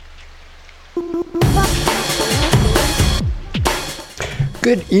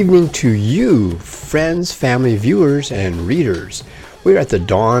Good evening to you, friends, family, viewers, and readers. We're at the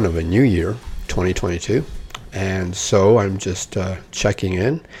dawn of a new year, 2022, and so I'm just checking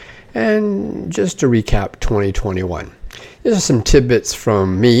in and just to recap 2021. These are some tidbits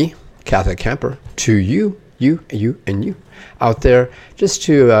from me, Catholic Camper, to you, and you out there, just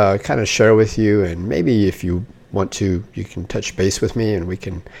to kind of share with you, and maybe if you want to, you can touch base with me and we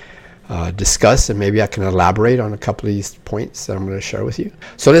can discuss, and maybe I can elaborate on a couple of these points that I'm going to share with you.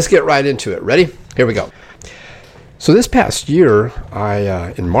 So let's get right into it. Ready? Here we go. So this past year,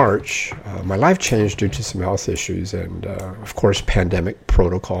 in March, my life changed due to some health issues and, of course, pandemic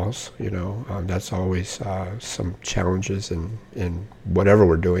protocols. That's always some challenges in whatever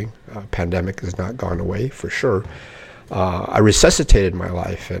we're doing. Pandemic has not gone away, for sure. I resuscitated my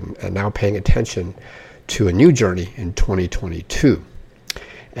life and now paying attention to a new journey in 2022.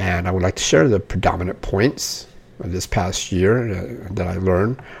 And I would like to share the predominant points of this past year that I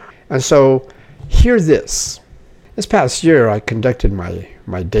learned. And so, hear this. This past year, I conducted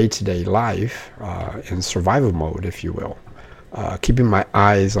my day-to-day life in survival mode, if you will. Keeping my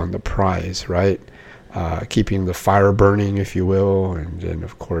eyes on the prize, right? Keeping the fire burning, if you will. And then,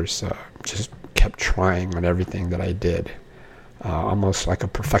 of course, just kept trying on everything that I did. Almost like a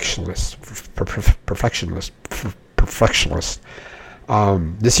perfectionist.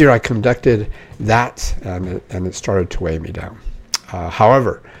 This year I conducted that, and it started to weigh me down.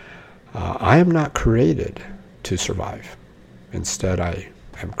 However, I am not created to survive. Instead, I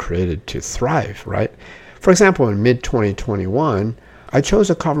am created to thrive, right? For example, in mid-2021, I chose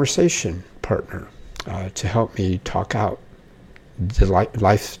a conversation partner to help me talk out the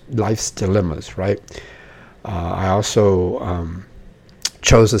life's dilemmas, right? I also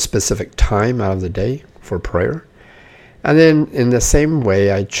chose a specific time out of the day for prayer. And then in the same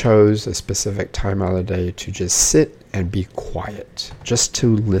way, I chose a specific time out of the day to just sit and be quiet, just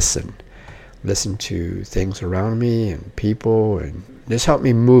to listen to things around me and people, and this helped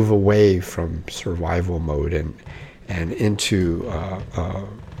me move away from survival mode and into a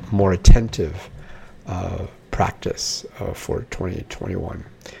more attentive practice for 2021.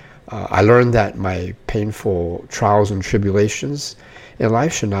 I learned that my painful trials and tribulations in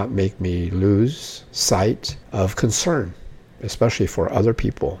life should not make me lose sight of concern, especially for other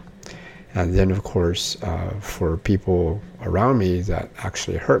people. And then, of course, for people around me that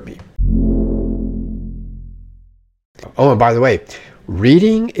actually hurt me. Oh, and by the way,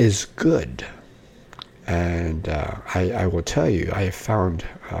 reading is good. And I will tell you, I found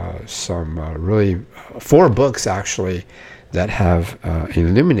some really 4 books actually that have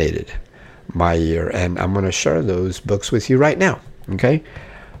illuminated my year. And I'm going to share those books with you right now. Okay?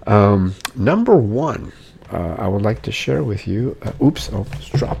 Number 1, I would like to share with you.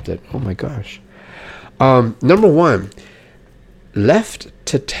 Dropped it. Oh my gosh. Number 1, Left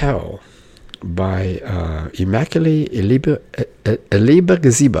to Tell by Immaculée Eliba.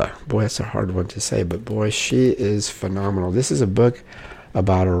 Boy, that's a hard one to say, but boy, she is phenomenal. This is a book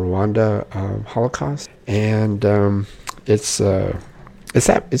about a Rwanda Holocaust, and it's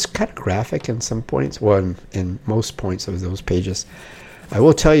kind of graphic in some points. Well, in most points of those pages. I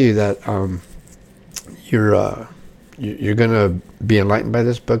will tell you that you're going to be enlightened by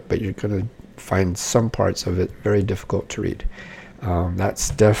this book, but you're going to find some parts of it very difficult to read.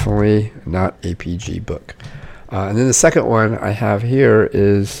 That's definitely not a PG book. And then the second one I have here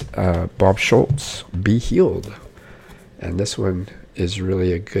is Bob Schultz, Be Healed. And this one is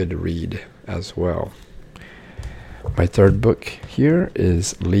really a good read as well. My third book here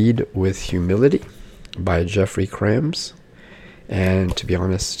is Lead with Humility by Jeffrey Krams. And to be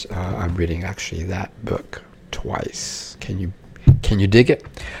honest, I'm reading actually that book twice. Can you dig it?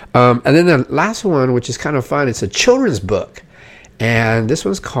 And then the last one, which is kind of fun, it's a children's book. And this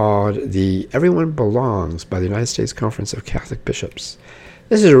one's called The Everyone Belongs by the United States Conference of Catholic Bishops.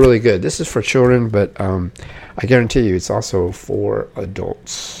 This is really good. This is for children, but I guarantee you it's also for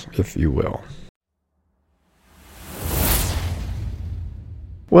adults, if you will.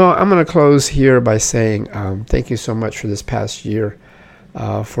 Well, I'm going to close here by saying thank you so much for this past year,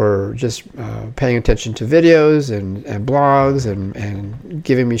 for just paying attention to videos and blogs and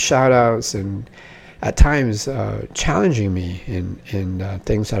giving me shout outs and at times challenging me in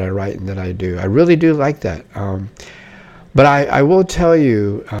things that I write and that I do. I really do like that. But I will tell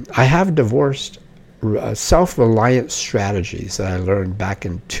you, I have divorced self-reliant strategies that I learned back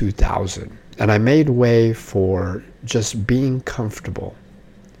in 2000. And I made way for just being comfortable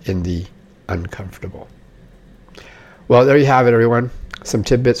in the uncomfortable. Well, there you have it, everyone. Some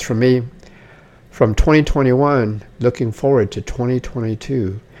tidbits from me. From 2021, looking forward to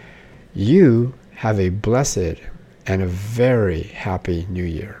 2022, You have a blessed and a very happy new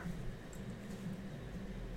year.